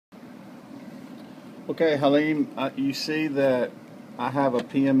Okay, Halim, you see that I have a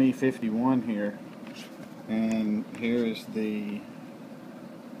PME 51 here, and here is the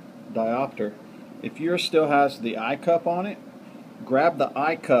diopter. If yours still has the eye cup on it, grab the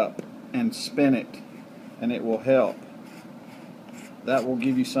eye cup and spin it, and it will help. That will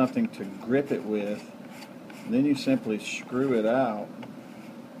give you something to grip it with. Then you simply screw it out,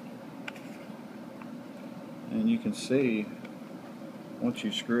 and you can see once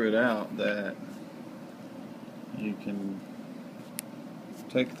you screw it out that you can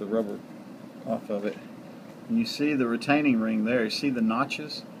take the rubber off of it. And you see the retaining ring there. You see the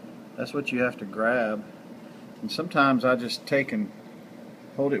notches? That's what you have to grab. And sometimes I just take and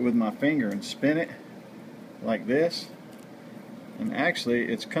hold it with my finger and spin it like this. And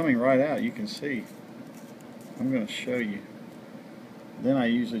actually it's coming right out. You can see. I'm going to show you. Then I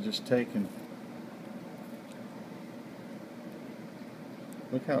usually just take and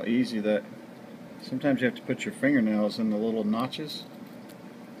look how easy that. Sometimes you have to put your fingernails in the little notches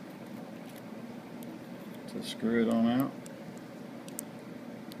to screw it on out.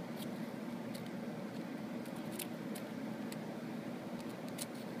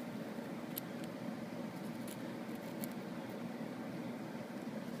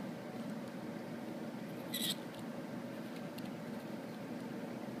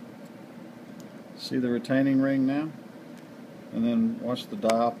 See the retaining ring now? And then watch the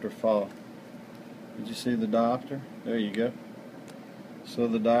diopter fall. Did you see the diopter? There you go. So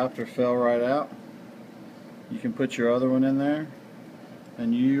the diopter fell right out. You can put your other one in there,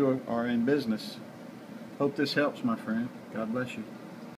 and you are in business. Hope this helps, my friend. God bless you.